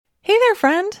Hey there,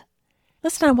 friend.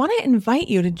 Listen, I want to invite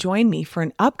you to join me for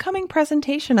an upcoming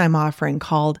presentation I'm offering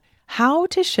called How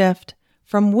to Shift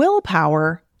from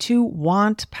Willpower to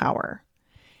Want Power.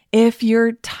 If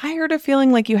you're tired of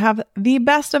feeling like you have the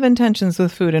best of intentions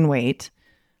with food and weight,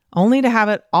 only to have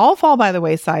it all fall by the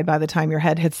wayside by the time your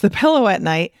head hits the pillow at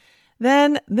night,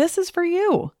 then this is for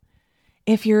you.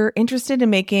 If you're interested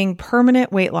in making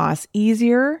permanent weight loss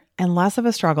easier and less of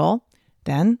a struggle,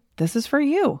 then this is for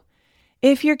you.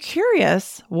 If you're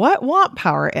curious what want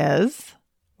power is,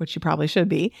 which you probably should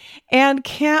be, and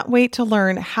can't wait to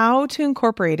learn how to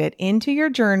incorporate it into your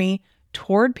journey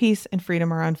toward peace and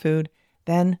freedom around food,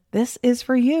 then this is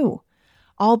for you.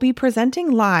 I'll be presenting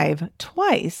live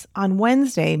twice on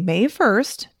Wednesday, May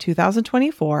 1st,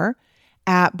 2024,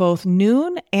 at both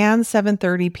noon and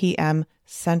 7:30 p.m.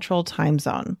 Central Time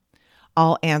Zone.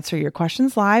 I'll answer your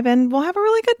questions live and we'll have a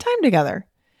really good time together.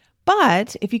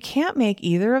 But if you can't make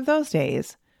either of those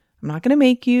days, I'm not going to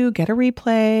make you get a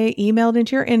replay emailed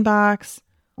into your inbox,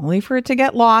 only for it to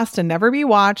get lost and never be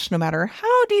watched, no matter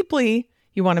how deeply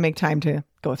you want to make time to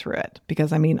go through it.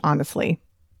 Because, honestly,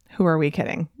 who are we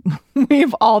kidding?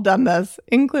 We've all done this,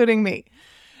 including me.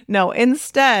 No,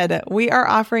 instead, we are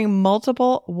offering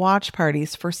multiple watch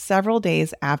parties for several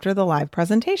days after the live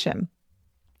presentation.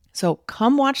 So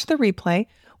come watch the replay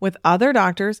with other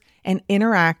doctors and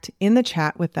interact in the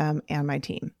chat with them and my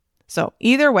team. So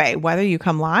either way, whether you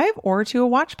come live or to a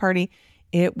watch party,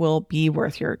 it will be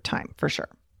worth your time for sure.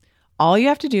 All you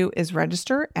have to do is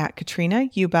register at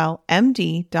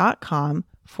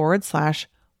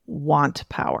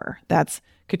katrinaubelmd.com/wantpower. That's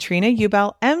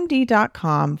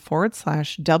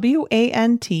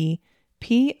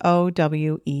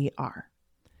katrinaubelmd.com/WANTPOWER.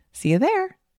 See you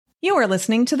there. You are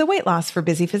listening to the Weight Loss for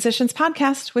Busy Physicians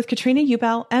podcast with Katrina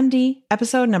Ubel, MD,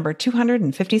 episode number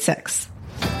 256.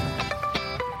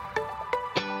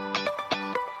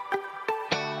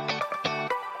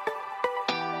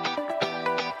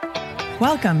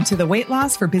 Welcome to the Weight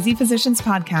Loss for Busy Physicians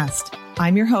podcast.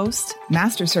 I'm your host,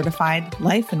 Master Certified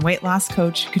Life and Weight Loss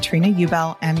Coach, Katrina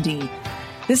Ubel, MD.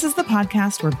 This is the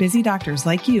podcast where busy doctors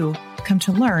like you come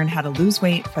to learn how to lose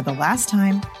weight for the last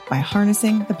time by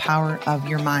harnessing the power of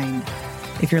your mind.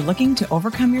 If you're looking to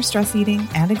overcome your stress eating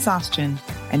and exhaustion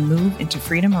and move into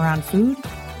freedom around food,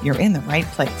 you're in the right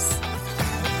place.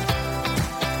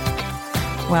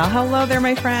 Well, hello there,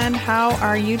 my friend. How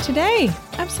are you today?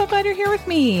 I'm so glad you're here with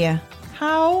me.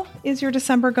 How is your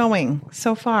December going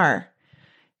so far?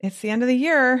 It's the end of the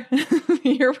year.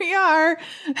 Here we are.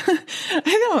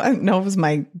 I don't know if it was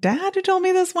my dad who told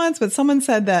me this once, but someone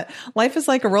said that life is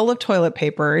like a roll of toilet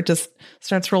paper. It just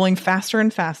starts rolling faster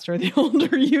and faster the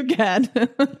older you get.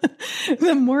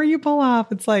 The more you pull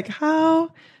off, it's like, how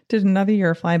did another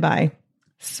year fly by?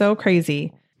 So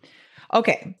crazy.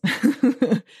 Okay.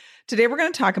 Today, we're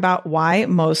going to talk about why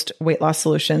most weight loss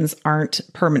solutions aren't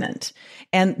permanent.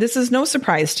 And this is no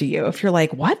surprise to you. If you're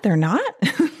like, what? They're not?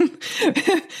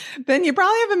 Then you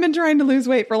probably haven't been trying to lose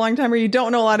weight for a long time, or you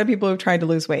don't know a lot of people who've tried to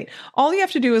lose weight. All you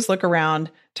have to do is look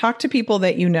around, talk to people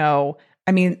that you know.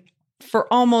 For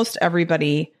almost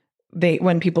everybody,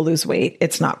 when people lose weight,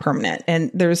 it's not permanent.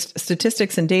 And there's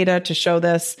statistics and data to show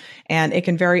this. And it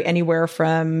can vary anywhere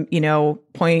from,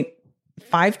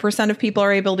 0.5% of people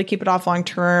are able to keep it off long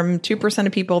term, 2%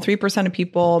 of people, 3% of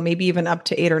people, maybe even up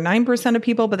to 8 or 9% of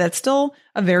people, but that's still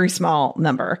a very small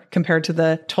number compared to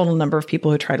the total number of people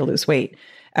who try to lose weight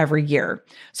every year.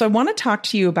 So I want to talk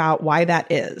to you about why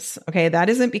that is. Okay. That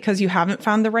isn't because you haven't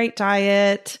found the right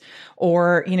diet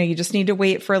or, you just need to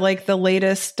wait for like the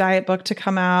latest diet book to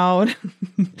come out.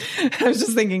 I was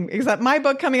just thinking, except my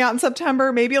book coming out in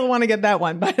September, maybe you'll want to get that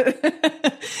one. But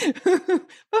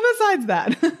besides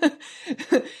that,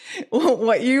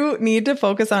 what you need to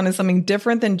focus on is something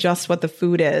different than just what the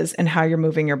food is and how you're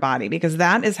moving your body, because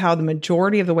that is how the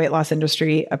majority of the weight loss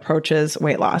industry approaches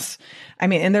weight loss.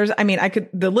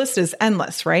 The list is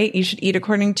endless, right? You should eat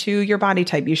according to your body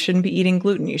type. You shouldn't be eating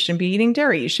gluten. You shouldn't be eating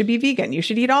dairy. You should be vegan. You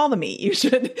should eat all the meat. You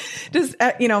should just,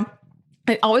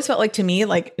 it always felt like to me,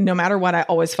 like no matter what, I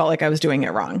always felt like I was doing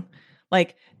it wrong.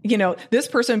 Like, this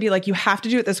person would be like, you have to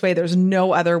do it this way. There's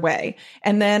no other way.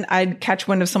 And then I'd catch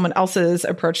wind of someone else's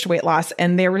approach to weight loss,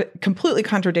 and they were completely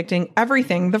contradicting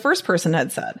everything the first person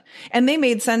had said. And they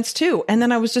made sense too. And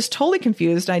then I was just totally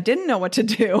confused. I didn't know what to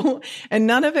do. And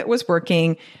none of it was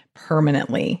working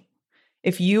permanently.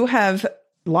 If you have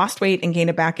lost weight and gained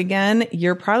it back again,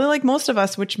 you're probably like most of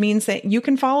us, which means that you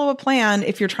can follow a plan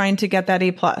if you're trying to get that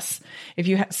A+. If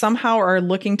you somehow are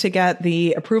looking to get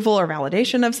the approval or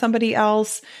validation of somebody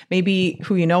else, maybe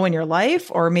who you know in your life,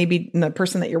 or maybe the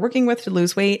person that you're working with to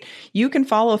lose weight, you can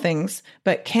follow things,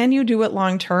 but can you do it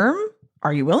long term?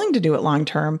 Are you willing to do it long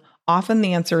term? Often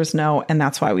the answer is no, and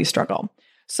that's why we struggle.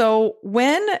 So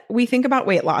when we think about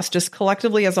weight loss, just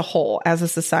collectively as a whole, as a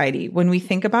society, when we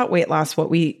think about weight loss, what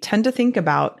we tend to think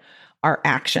about are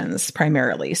actions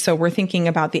primarily. So we're thinking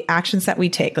about the actions that we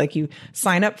take. Like you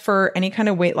sign up for any kind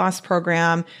of weight loss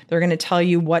program. They're going to tell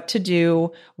you what to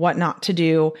do, what not to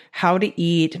do, how to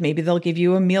eat. Maybe they'll give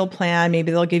you a meal plan.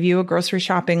 Maybe they'll give you a grocery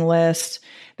shopping list.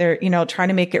 They're, trying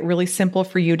to make it really simple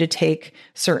for you to take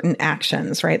certain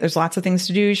actions, right? There's lots of things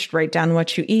to do. You should write down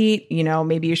what you eat.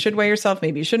 Maybe you should weigh yourself.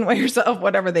 Maybe you shouldn't weigh yourself,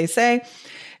 whatever they say.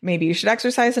 Maybe you should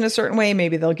exercise in a certain way.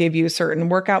 Maybe they'll give you certain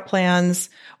workout plans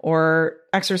or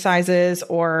exercises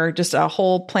or just a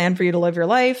whole plan for you to live your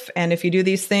life. And if you do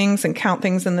these things and count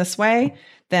things in this way,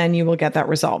 then you will get that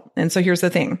result. And so here's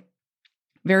the thing.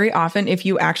 Very often, if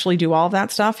you actually do all of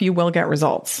that stuff, you will get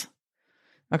results.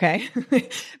 Okay.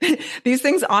 These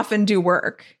things often do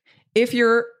work if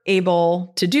you're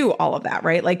able to do all of that,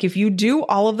 right? Like if you do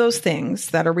all of those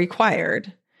things that are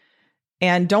required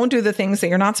and don't do the things that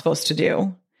you're not supposed to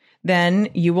do, then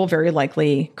you will very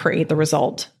likely create the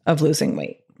result of losing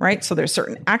weight, right? So there's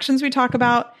certain actions we talk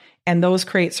about, and those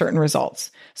create certain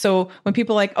results. So when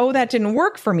people are like, oh, that didn't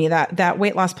work for me, that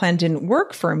weight loss plan didn't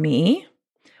work for me,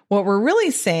 what we're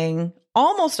really saying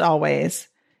almost always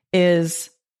is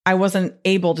I wasn't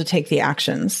able to take the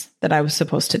actions that I was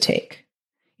supposed to take.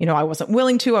 I wasn't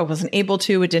willing to, I wasn't able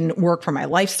to, it didn't work for my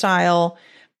lifestyle,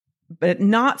 but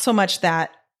not so much that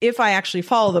if I actually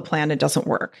follow the plan, it doesn't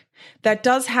work. That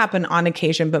does happen on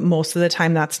occasion, but most of the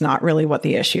time, that's not really what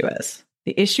the issue is.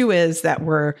 The issue is that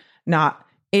we're not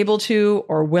able to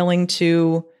or willing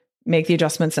to make the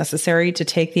adjustments necessary to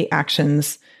take the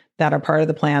actions that are part of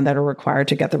the plan that are required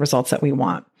to get the results that we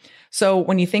want. So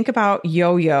when you think about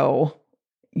yo-yo,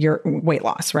 your weight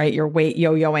loss, right? Your weight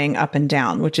yo-yoing up and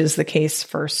down, which is the case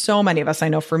for so many of us. I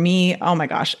know for me, oh my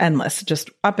gosh, endless, just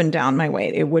up and down my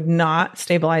weight. It would not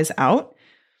stabilize out.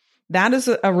 That is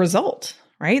a result,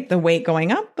 right? The weight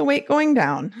going up, the weight going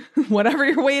down. Whatever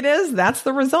your weight is, that's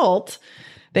the result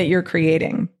that you're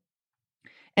creating.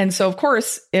 And so, of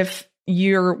course, if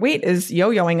your weight is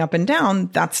yo-yoing up and down,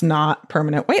 that's not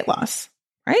permanent weight loss,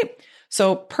 right?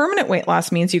 So permanent weight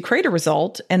loss means you create a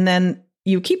result and then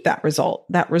you keep that result.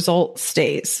 That result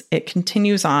stays. It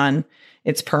continues on.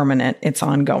 It's permanent. It's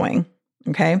ongoing.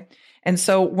 Okay. And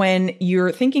so when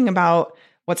you're thinking about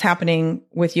what's happening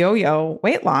with yo-yo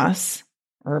weight loss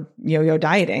or yo-yo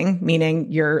dieting,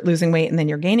 meaning you're losing weight and then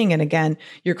you're gaining it again,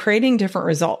 you're creating different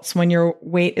results. When your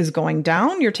weight is going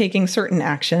down, you're taking certain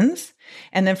actions.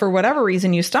 And then for whatever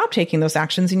reason, you stop taking those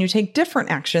actions and you take different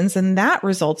actions, and that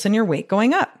results in your weight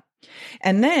going up.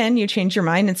 And then you change your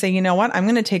mind and say, you know what, I'm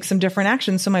going to take some different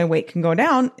actions so my weight can go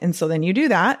down. And so then you do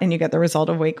that and you get the result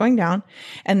of weight going down.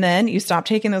 And then you stop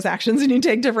taking those actions and you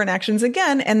take different actions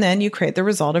again. And then you create the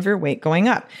result of your weight going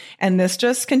up. And this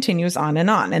just continues on.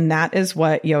 And that is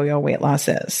what yo-yo weight loss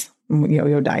is,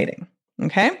 yo-yo dieting.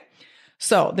 Okay.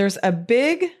 So there's a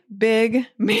big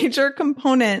major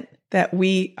component that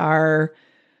we are,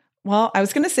 well, I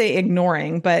was going to say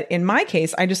ignoring, but in my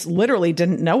case, I just literally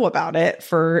didn't know about it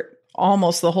for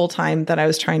almost the whole time that I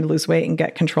was trying to lose weight and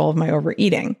get control of my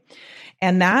overeating.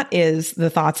 And that is the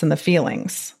thoughts and the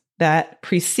feelings that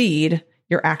precede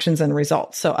your actions and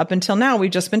results. So up until now,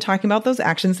 we've just been talking about those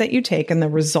actions that you take and the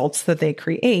results that they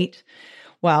create.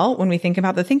 Well, when we think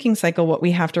about the thinking cycle, what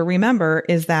we have to remember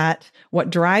is that what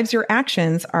drives your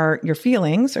actions are your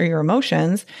feelings or your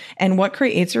emotions, and what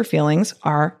creates your feelings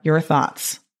are your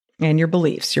thoughts and your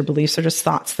beliefs. Your beliefs are just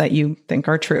thoughts that you think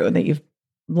are true, that you've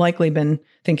likely been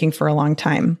thinking for a long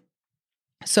time.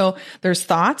 So there's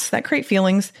thoughts that create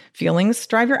feelings. Feelings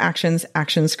drive your actions.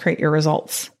 Actions create your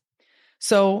results.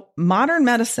 So modern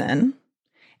medicine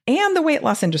and the weight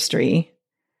loss industry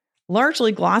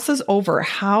largely glosses over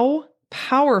how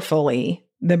powerfully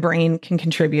the brain can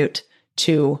contribute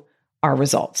to our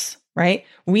results, right?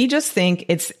 We just think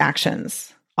it's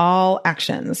actions. All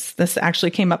actions. This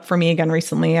actually came up for me again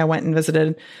recently. I went and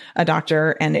visited a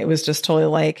doctor and it was just totally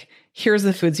like, here's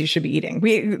the foods you should be eating.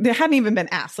 They hadn't even been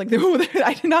asked. Like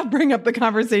I did not bring up the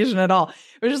conversation at all.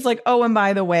 It was just like, oh, and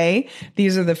by the way,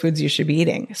 these are the foods you should be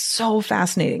eating. So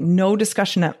fascinating. No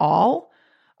discussion at all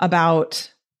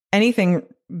about anything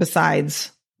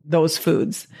besides those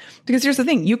foods. Because here's the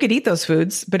thing, you could eat those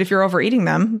foods, but if you're overeating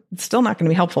them, it's still not going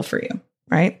to be helpful for you,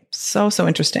 right? So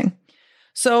interesting.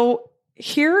 So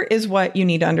here is what you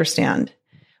need to understand.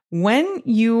 When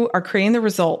you are creating the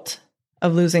result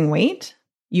of losing weight,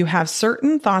 you have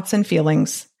certain thoughts and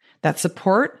feelings that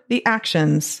support the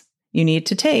actions you need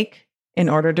to take in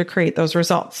order to create those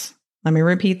results. Let me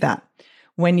repeat that.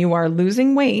 When you are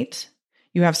losing weight,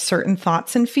 you have certain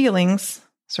thoughts and feelings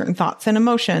certain thoughts and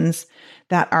emotions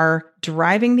that are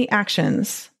driving the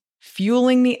actions,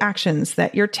 fueling the actions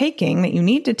that you're taking, that you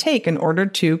need to take in order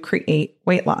to create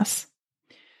weight loss.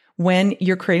 When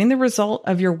you're creating the result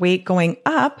of your weight going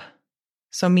up,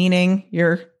 so meaning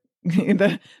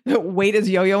the weight is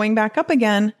yo-yoing back up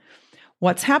again,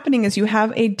 what's happening is you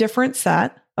have a different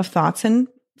set of thoughts and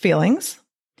feelings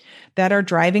that are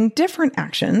driving different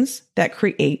actions that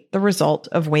create the result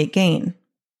of weight gain.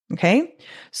 Okay.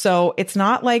 So it's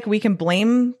not like we can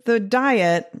blame the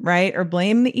diet, right? Or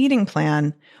blame the eating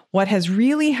plan. What has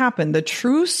really happened, the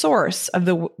true source of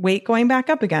the weight going back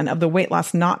up again, of the weight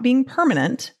loss not being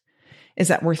permanent, is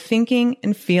that we're thinking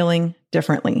and feeling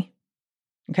differently.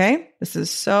 Okay. This is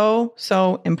so,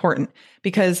 so important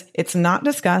because it's not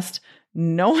discussed.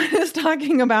 No one is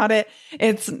talking about it.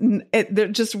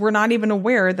 We're not even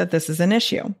aware that this is an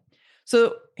issue.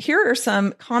 So here are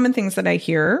some common things that I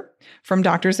hear from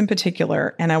doctors in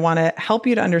particular, and I want to help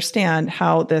you to understand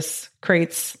how this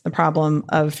creates the problem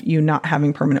of you not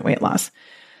having permanent weight loss.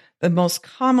 The most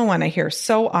common one I hear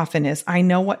so often is, I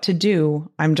know what to do,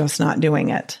 I'm just not doing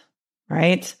it,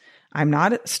 right? I'm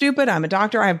not stupid. I'm a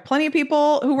doctor. I have plenty of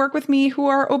people who work with me who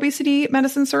are obesity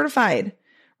medicine certified,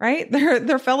 right?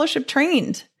 They're fellowship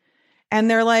trained, and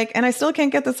they're like, and I still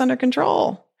can't get this under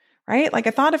control. Right? Like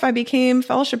I thought if I became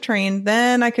fellowship trained,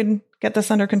 then I could get this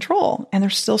under control, and they're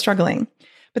still struggling.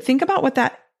 But think about what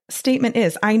that statement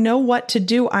is. I know what to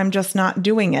do, I'm just not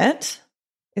doing it.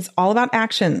 It's all about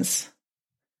actions.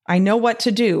 I know what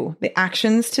to do, the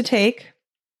actions to take,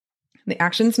 the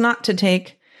actions not to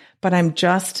take, but I'm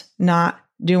just not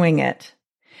doing it.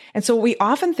 And so what we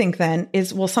often think then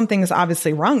is, well, something is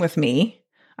obviously wrong with me.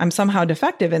 I'm somehow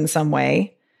defective in some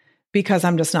way, because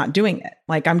I'm just not doing it.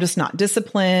 Like I'm just not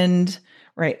disciplined,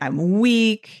 right? I'm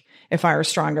weak. If I were a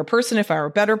stronger person, if I were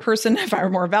a better person, if I were a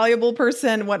more valuable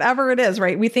person, whatever it is,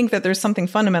 right? We think that there's something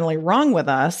fundamentally wrong with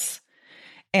us.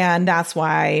 And that's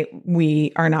why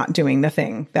we are not doing the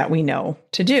thing that we know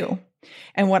to do.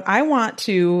 And what I want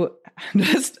to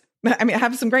I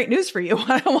have some great news for you.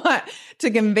 What I want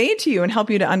to convey to you and help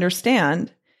you to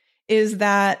understand is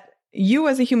that you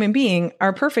as a human being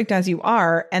are perfect as you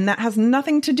are, and that has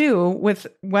nothing to do with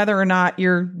whether or not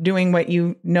you're doing what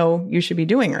you know you should be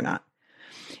doing or not.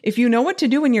 If you know what to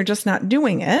do and you're just not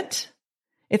doing it,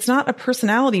 it's not a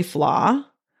personality flaw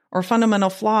or fundamental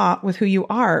flaw with who you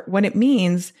are. What it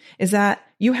means is that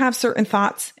you have certain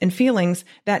thoughts and feelings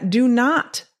that do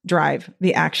not drive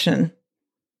the action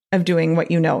of doing what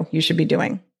you know you should be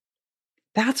doing.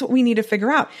 That's what we need to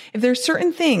figure out. If there's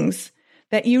certain things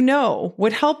that you know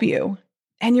would help you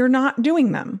and you're not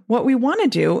doing them, what we want to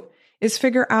do is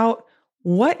figure out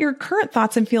what your current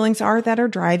thoughts and feelings are that are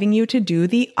driving you to do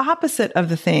the opposite of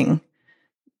the thing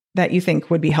that you think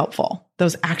would be helpful,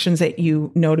 those actions that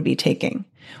you know to be taking.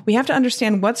 We have to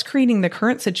understand what's creating the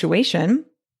current situation.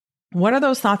 What are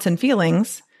those thoughts and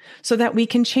feelings so that we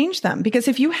can change them? Because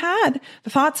if you had the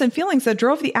thoughts and feelings that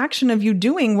drove the action of you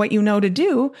doing what you know to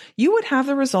do, you would have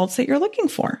the results that you're looking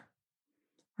for,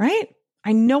 right?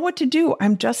 I know what to do,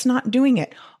 I'm just not doing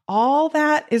it. All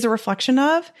that is a reflection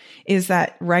of is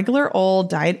that regular old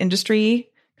diet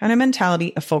industry kind of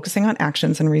mentality of focusing on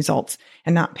actions and results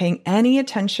and not paying any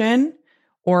attention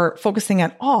or focusing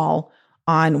at all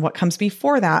on what comes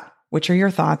before that, which are your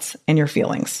thoughts and your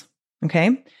feelings.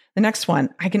 Okay. The next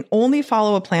one, I can only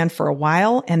follow a plan for a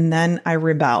while and then I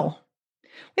rebel.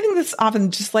 I think this often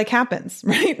just like happens,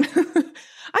 right?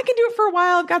 I can do it for a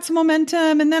while, I've got some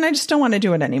momentum, and then I just don't want to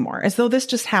do it anymore, as though this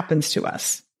just happens to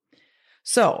us.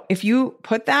 So if you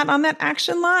put that on that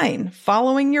action line,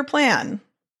 following your plan.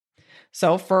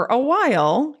 So for a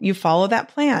while, you follow that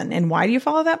plan. And why do you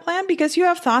follow that plan? Because you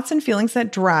have thoughts and feelings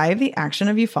that drive the action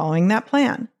of you following that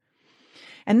plan.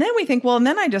 And then we think, well, and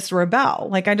then I just rebel.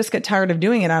 Like I just get tired of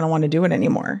doing it. I don't want to do it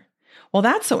anymore. Well,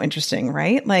 that's so interesting,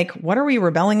 right? Like, what are we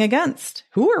rebelling against?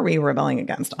 Who are we rebelling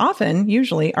against? Often,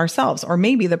 usually ourselves, or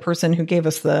maybe the person who gave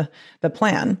us the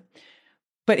plan.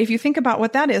 But if you think about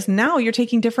what that is, now you're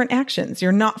taking different actions.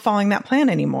 You're not following that plan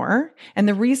anymore. And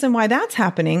the reason why that's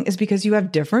happening is because you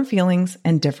have different feelings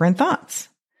and different thoughts.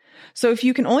 So if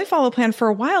you can only follow a plan for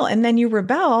a while and then you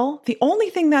rebel, the only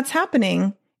thing that's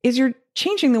happening is you're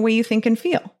changing the way you think and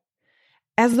feel,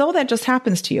 as though that just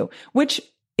happens to you, which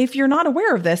if you're not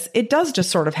aware of this, it does just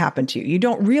sort of happen to you. You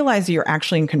don't realize that you're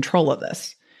actually in control of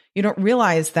this. You don't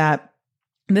realize that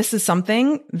this is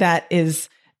something that is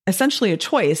essentially a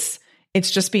choice.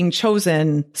 It's just being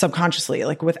chosen subconsciously,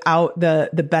 like without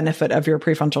the benefit of your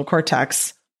prefrontal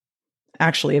cortex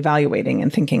actually evaluating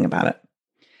and thinking about it.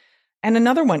 And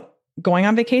another one, going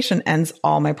on vacation ends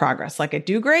all my progress. Like I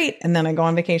do great and then I go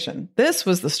on vacation. This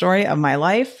was the story of my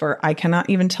life for I cannot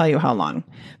even tell you how long.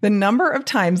 The number of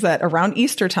times that around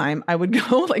Easter time, I would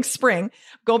go like spring,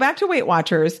 go back to Weight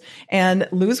Watchers and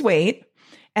lose weight.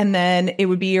 And then it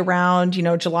would be around,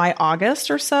 July,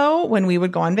 August or so when we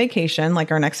would go on vacation,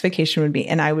 like our next vacation would be,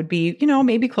 and I would be,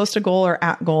 maybe close to goal or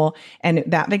at goal. And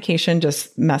that vacation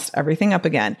just messed everything up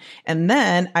again. And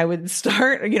then I would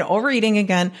start, overeating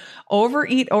again,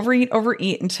 overeat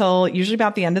until usually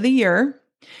about the end of the year.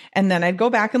 And then I'd go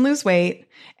back and lose weight.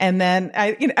 And then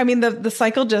the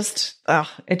cycle just,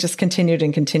 it just continued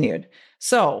and continued.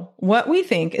 So what we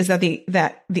think is that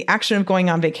the action of going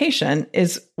on vacation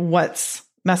is what's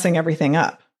messing everything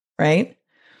up, right?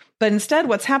 But instead,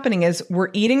 what's happening is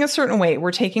we're eating a certain way.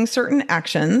 We're taking certain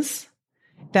actions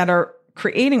that are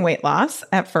creating weight loss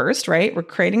at first, right? We're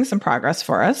creating some progress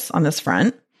for us on this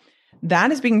front.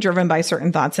 That is being driven by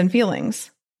certain thoughts and feelings.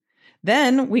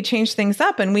 Then we change things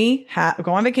up and we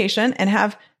go on vacation and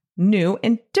have new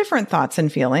and different thoughts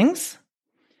and feelings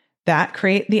that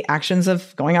create the actions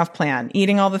of going off plan,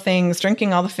 eating all the things,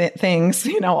 drinking all the things,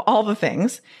 all the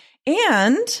things.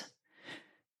 And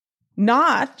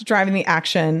not driving the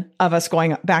action of us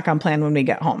going back on plan when we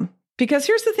get home. Because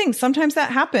here's the thing, sometimes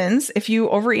that happens if you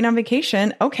overeat on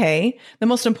vacation. Okay, the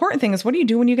most important thing is what do you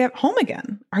do when you get home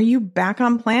again? Are you back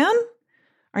on plan?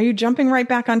 Are you jumping right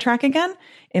back on track again?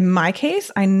 In my case,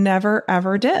 I never,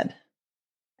 ever did.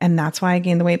 And that's why I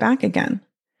gained the weight back again,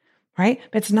 right?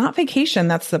 But it's not vacation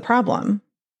that's the problem.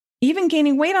 Even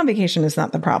gaining weight on vacation is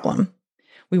not the problem.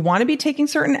 We want to be taking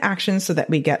certain actions so that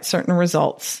we get certain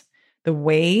results. The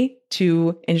way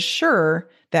to ensure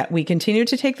that we continue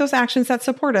to take those actions that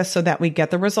support us so that we get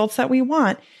the results that we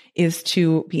want is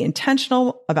to be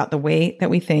intentional about the way that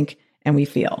we think and we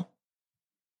feel.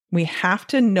 We have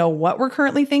to know what we're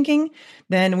currently thinking.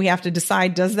 Then we have to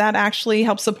decide, does that actually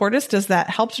help support us? Does that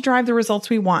help to drive the results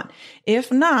we want?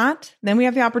 If not, then we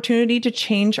have the opportunity to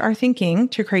change our thinking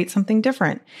to create something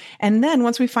different. And then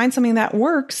once we find something that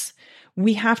works,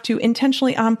 we have to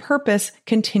intentionally on purpose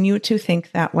continue to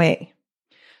think that way.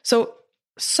 So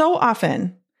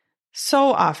often,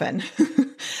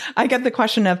 I get the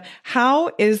question of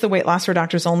how is the Weight Loss for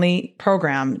Doctors Only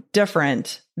program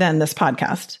different than this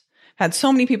podcast? Had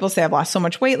so many people say, I've lost so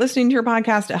much weight listening to your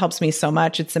podcast. It helps me so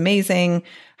much. It's amazing.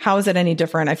 How is it any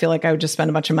different? I feel like I would just spend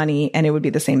a bunch of money and it would be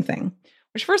the same thing.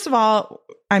 Which first of all,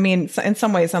 in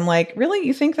some ways I'm like, really?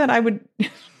 You think that I would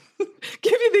give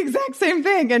you the exact same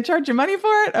thing and charge you money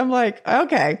for it? I'm like,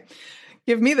 okay,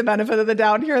 give me the benefit of the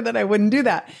doubt here that I wouldn't do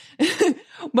that.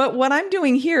 But what I'm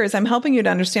doing here is I'm helping you to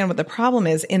understand what the problem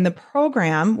is. In the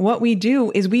program, what we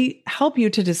do is we help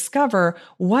you to discover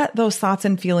what those thoughts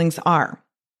and feelings are.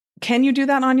 Can you do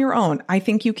that on your own? I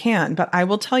think you can, but I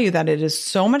will tell you that it is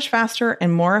so much faster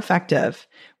and more effective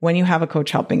when you have a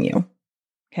coach helping you.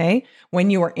 Okay. When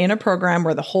you are in a program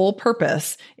where the whole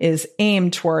purpose is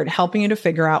aimed toward helping you to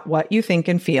figure out what you think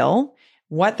and feel,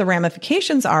 what the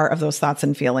ramifications are of those thoughts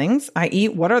and feelings, i.e.,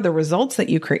 what are the results that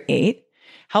you create,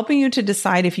 helping you to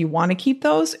decide if you want to keep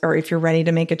those or if you're ready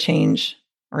to make a change,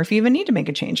 or if you even need to make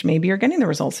a change. Maybe you're getting the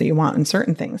results that you want in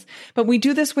certain things. But we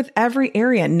do this with every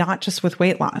area, not just with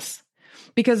weight loss.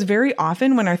 Because very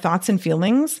often when our thoughts and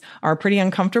feelings are pretty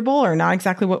uncomfortable or not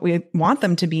exactly what we want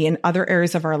them to be in other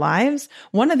areas of our lives,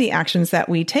 one of the actions that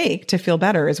we take to feel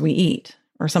better is we eat,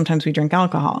 or sometimes we drink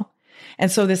alcohol.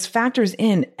 And so this factors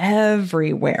in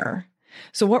everywhere.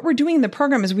 So what we're doing in the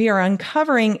program is we are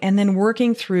uncovering and then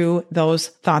working through those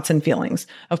thoughts and feelings.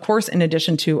 Of course, in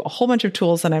addition to a whole bunch of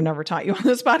tools that I've never taught you on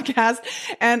this podcast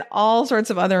and all sorts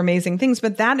of other amazing things,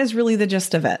 but that is really the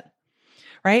gist of it,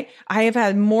 right? I have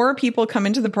had more people come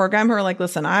into the program who are like,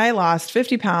 listen, I lost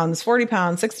 50 pounds, 40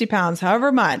 pounds, 60 pounds,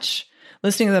 however much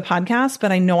listening to the podcast,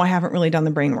 but I know I haven't really done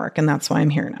the brain work. And that's why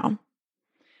I'm here now.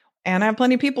 And I have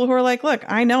plenty of people who are like, look,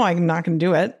 I know I'm not going to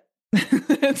do it.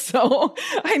 So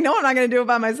I know I'm not going to do it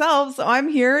by myself. So I'm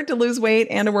here to lose weight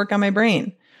and to work on my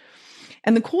brain.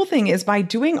 And the cool thing is by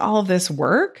doing all of this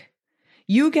work,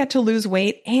 you get to lose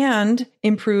weight and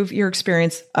improve your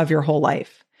experience of your whole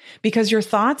life because your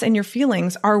thoughts and your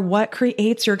feelings are what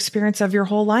creates your experience of your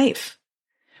whole life,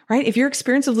 right? If your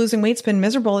experience of losing weight's been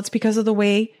miserable, it's because of the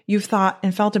way you've thought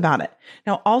and felt about it.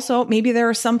 Now, also, maybe there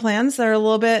are some plans that are a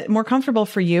little bit more comfortable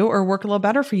for you or work a little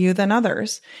better for you than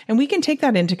others. And we can take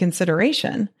that into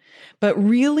consideration. But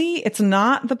really, it's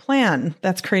not the plan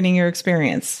that's creating your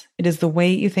experience. It is the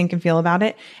way you think and feel about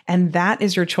it. And that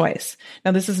is your choice.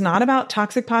 Now, this is not about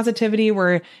toxic positivity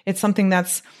where it's something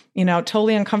that's,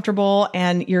 totally uncomfortable.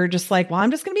 And you're just like, well,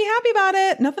 I'm just going to be happy about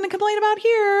it. Nothing to complain about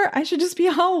here. I should just be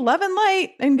all love and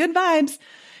light and good vibes.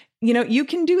 you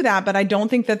can do that, but I don't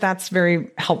think that that's very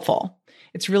helpful.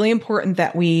 It's really important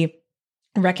that we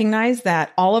recognize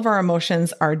that all of our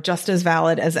emotions are just as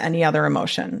valid as any other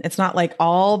emotion. It's not like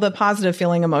all the positive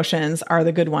feeling emotions are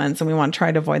the good ones and we want to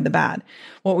try to avoid the bad.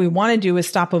 What we want to do is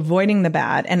stop avoiding the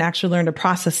bad and actually learn to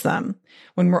process them.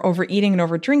 When we're overeating and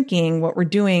over drinking, what we're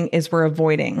doing is we're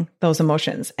avoiding those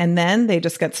emotions. And then they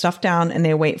just get stuffed down and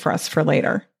they wait for us for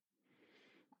later.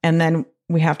 And then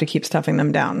we have to keep stuffing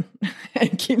them down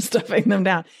and keep stuffing them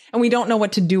down. And we don't know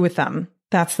what to do with them.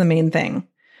 That's the main thing.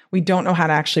 We don't know how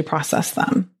to actually process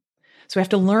them. So we have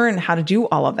to learn how to do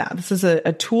all of that. This is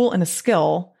a tool and a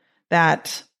skill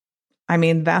that,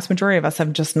 the vast majority of us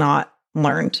have just not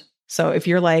learned. So if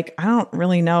you're like, I don't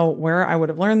really know where I would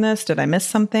have learned this. Did I miss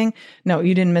something? No,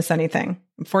 you didn't miss anything.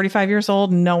 I'm 45 years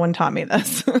old. No one taught me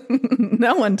this.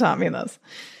 No one taught me this.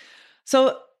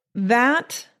 So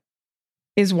that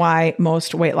is why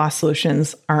most weight loss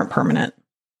solutions aren't permanent.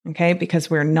 Okay, because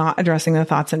we're not addressing the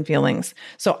thoughts and feelings.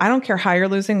 So I don't care how you're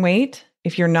losing weight.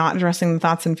 If you're not addressing the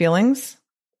thoughts and feelings,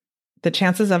 the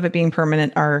chances of it being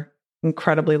permanent are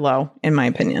incredibly low, in my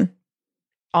opinion.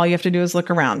 All you have to do is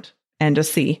look around and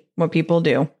just see what people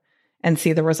do and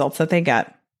see the results that they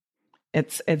get.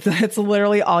 It's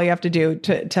literally all you have to do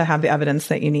to have the evidence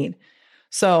that you need.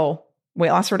 So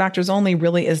Weight Loss for Doctors Only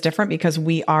really is different because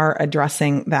we are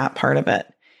addressing that part of it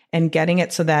and getting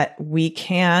it so that we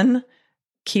can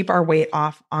keep our weight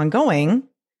off ongoing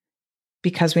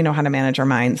because we know how to manage our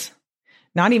minds.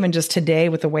 Not even just today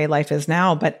with the way life is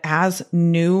now, but as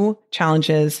new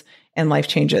challenges and life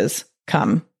changes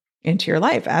come into your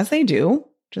life, as they do,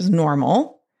 which is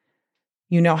normal,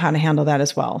 you know how to handle that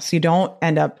as well. So you don't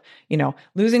end up,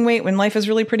 losing weight when life is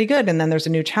really pretty good. And then there's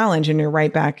a new challenge and you're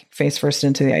right back face first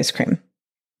into the ice cream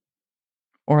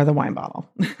or the wine bottle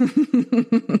or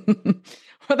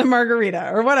the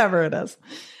margarita or whatever it is.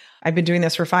 I've been doing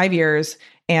this for 5 years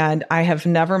and I have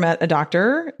never met a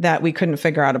doctor that we couldn't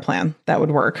figure out a plan that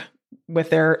would work with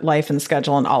their life and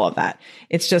schedule and all of that.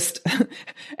 It's just,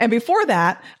 and before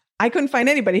that, I couldn't find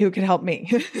anybody who could help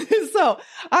me. So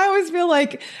I always feel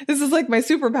like this is like my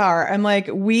superpower. I'm like,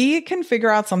 we can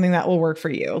figure out something that will work for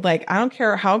you. Like, I don't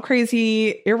care how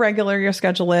crazy irregular your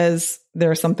schedule is.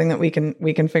 There's something that we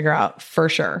can figure out for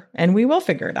sure. And we will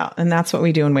figure it out. And that's what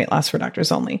we do in Weight Loss for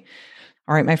Doctors Only.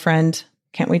 All right, my friend.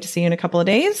 Can't wait to see you in a couple of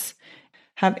days.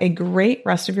 Have a great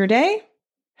rest of your day.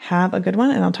 Have a good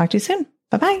one, and I'll talk to you soon.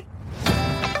 Bye-bye.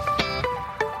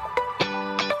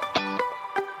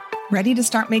 Ready to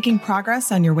start making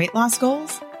progress on your weight loss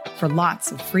goals? For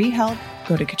lots of free help,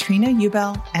 go to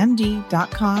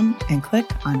KatrinaUbelMD.com and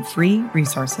click on free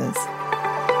resources.